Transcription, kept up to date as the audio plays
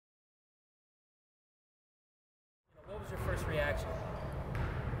reaction?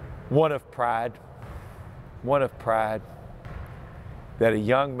 One of pride. One of pride. That a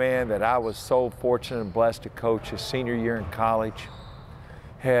young man that I was so fortunate and blessed to coach his senior year in college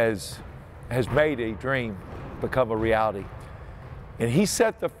has made a dream become a reality. And he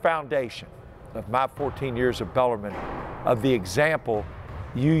set the foundation of my 14 years of Bellarmine of the example: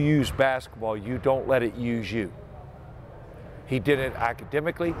 you use basketball, you don't let it use you. He did it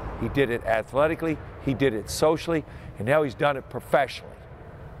academically, he did it athletically, he did it socially, and now he's done it professionally,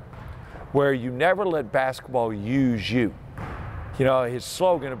 where you never let basketball use you. You know, his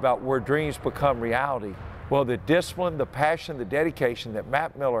slogan about where dreams become reality, well, the discipline, the passion, the dedication that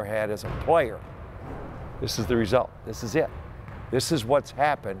Matt Miller had as a player, this is the result. This is it. This is what's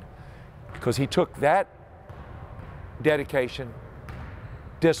happened, because he took that dedication,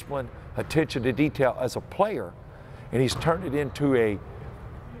 discipline, attention to detail as a player, and he's turned it into a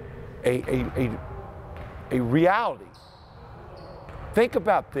reality. Think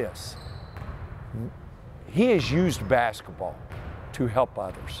about this. He has used basketball to help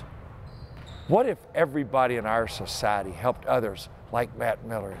others. What if everybody in our society helped others like Matt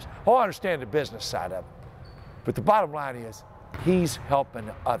Miller is? Oh, I understand the business side of it, but the bottom line is he's helping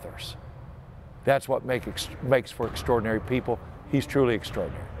others. That's what makes for extraordinary people. He's truly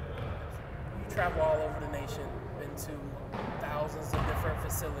extraordinary. You travel all over the nation, been to thousands of different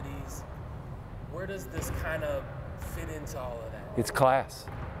facilities. Where does this kind of fit into all of that? It's class.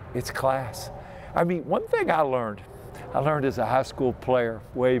 It's class. I mean, one thing I learned as a high school player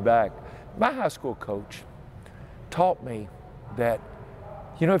way back, my high school coach taught me that,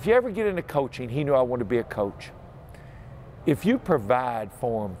 you know, if you ever get into coaching, he knew I wanted to be a coach. If you provide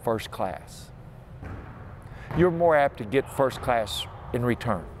for him first class, you're more apt to get first class in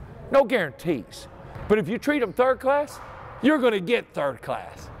return. No guarantees, but if you treat them third class, you're going to get third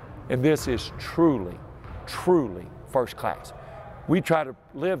class. And this is truly, truly first class. We try to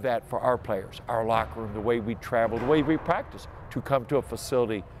live that for our players, our locker room, the way we travel, the way we practice, to come to a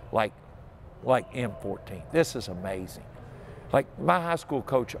facility like M14. This is amazing. Like my high school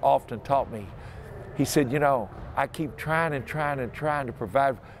coach often taught me, he said, you know, I keep trying and trying and trying to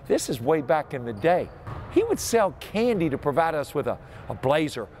provide. This is way back in the day. He would sell candy to provide us with a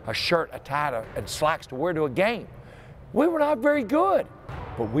blazer, a shirt, a tie, and slacks to wear to a game. We were not very good,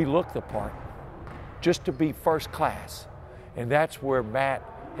 but we looked the part just to be first class. And that's where Matt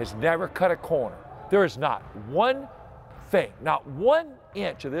has never cut a corner. There is not one thing, not 1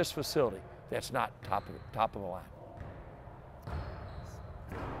 inch of this facility that's not top of the line.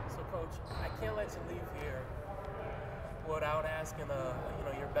 So, Coach, I can't let you leave here without asking,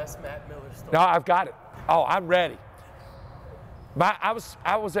 your best Matt Miller story. No, I've got it. Oh, I'm ready. I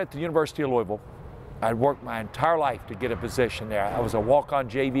was at the University of Louisville. I'd worked my entire life to get a position there. I was a walk-on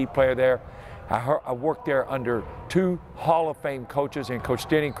JV player there. I worked there under 2 Hall of Fame coaches, and Coach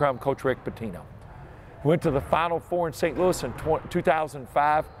Denny Crum, Coach Rick Pitino. Went to the Final Four in St. Louis in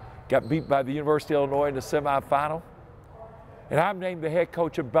 2005, got beat by the University of Illinois in the semifinal, and I'm named the head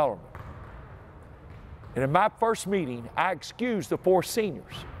coach of Bellarmine. And in my first meeting, I excused the 4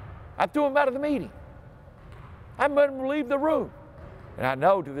 seniors. I threw them out of the meeting. I made them leave the room. And I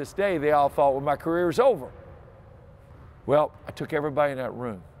know to this day they all thought, well, my career is over. Well, I took everybody in that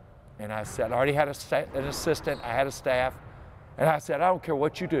room. And I said, I already had an assistant, I had a staff, and I said, I don't care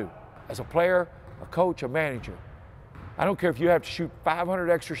what you do, as a player, a coach, a manager. I don't care if you have to shoot 500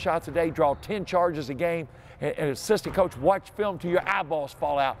 extra shots a day, draw 10 charges a game, and an assistant coach watch film till your eyeballs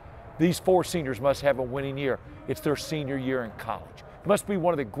fall out. These 4 seniors must have a winning year. It's their senior year in college. It must be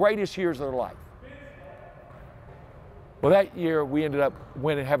one of the greatest years of their life. Well, that year we ended up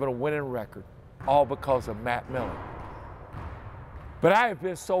having a winning record, all because of Matt Miller. But I have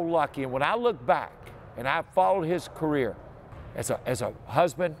been so lucky, and when I look back and I followed his career as a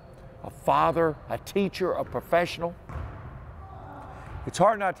husband, a father, a teacher, a professional, it's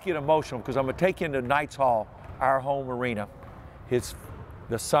hard not to get emotional, because I'm going to take you into Knights Hall, our home arena,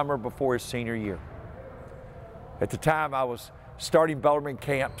 the summer before his senior year. At the time, I was starting Bellarmine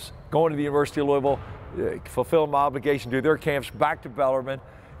camps, going to the University of Louisville, fulfilling my obligation to do their camps, back to Bellarmine,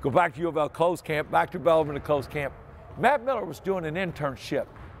 go back to U of L, close camp, back to Bellarmine to close camp. Matt Miller was doing an internship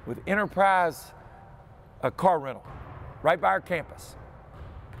with Enterprise car rental right by our campus.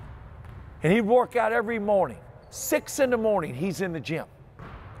 And he'd work out every morning. 6 in the morning, he's in the gym.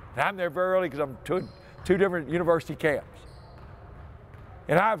 And I'm there very early because I'm two different university camps.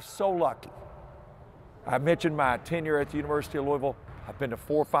 And I'm so lucky. I mentioned my tenure at the University of Louisville. I've been to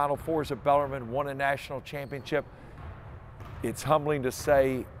 4 Final Fours at Bellarmine, won a national championship. It's humbling to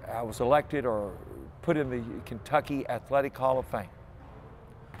say I was elected or put in the Kentucky Athletic Hall of Fame.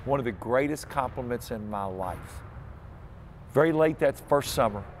 One of the greatest compliments in my life Very late that first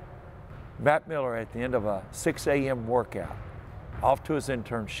summer, Matt Miller, at the end of a 6 a.m. workout, off to his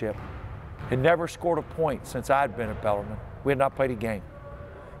internship, had never scored a point since I'd been at Bellarmine. We had not played a game.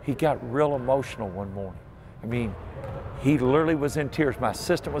 He got real emotional one morning. I mean, he literally was in tears. My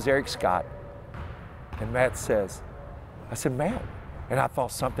assistant was Eric Scott. And Matt says, I said, Matt, and I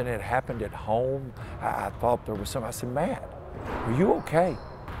thought something had happened at home. I thought there was something. I said, Matt, are you okay?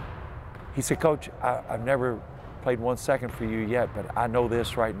 He said, Coach, I've never played 1 second for you yet, but I know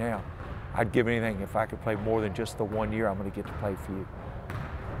this right now. I'd give anything if I could play more than just the 1 year I'm going to get to play for you.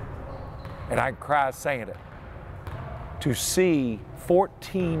 And I cry saying it. To see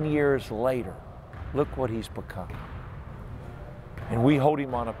 14 years later, look what he's become. And we hold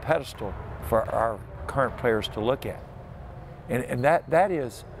him on a pedestal for our current players to look at. And that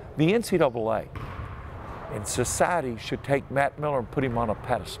is, the NCAA and society should take Matt Miller and put him on a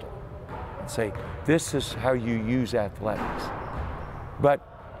pedestal and say, this is how you use athletics. But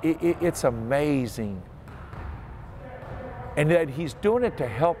it's amazing. And that he's doing it to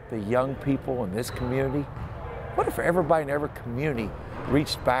help the young people in this community. What if everybody in every community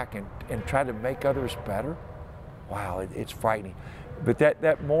reached back and tried to make others better? Wow, it's frightening. But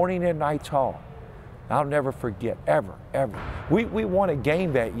that morning in Knights Hall, I'll never forget, ever. We won a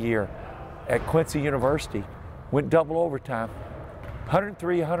game that year at Quincy University, went double overtime,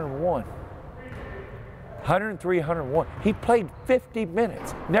 103-101. 103-101. He played 50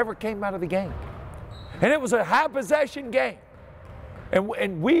 minutes, never came out of the game. And it was a high possession game.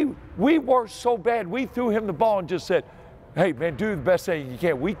 And we worked so bad, we threw him the ball and just said, hey man, do the best thing you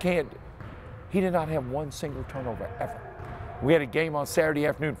can. We can't. He did not have one single turnover ever. We had a game on Saturday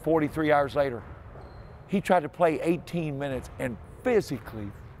afternoon, 43 hours later. He tried to play 18 minutes and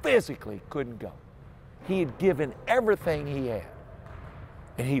physically couldn't go. He had given everything he had.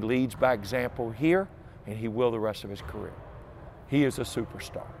 And he leads by example here, and he will the rest of his career. He is a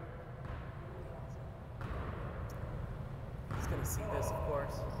superstar. He's going to see this, of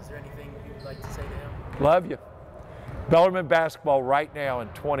course. Is there anything you would like to say to him? Love you. Bellarmine basketball right now in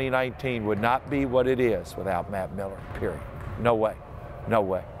 2019 would not be what it is without Matt Miller, period. No way, no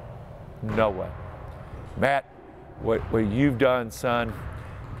way, no way. Matt, what you've done, son,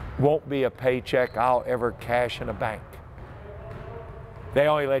 won't be a paycheck I'll ever cash in a bank. They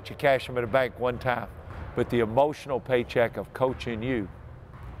only let you cash them at a bank one time. But the emotional paycheck of coaching you,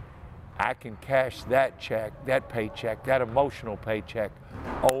 I can cash that check, that paycheck, that emotional paycheck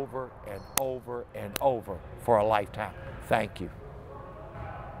over and over and over for a lifetime. Thank you.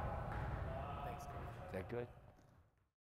 Thanks, Coach. Is that good?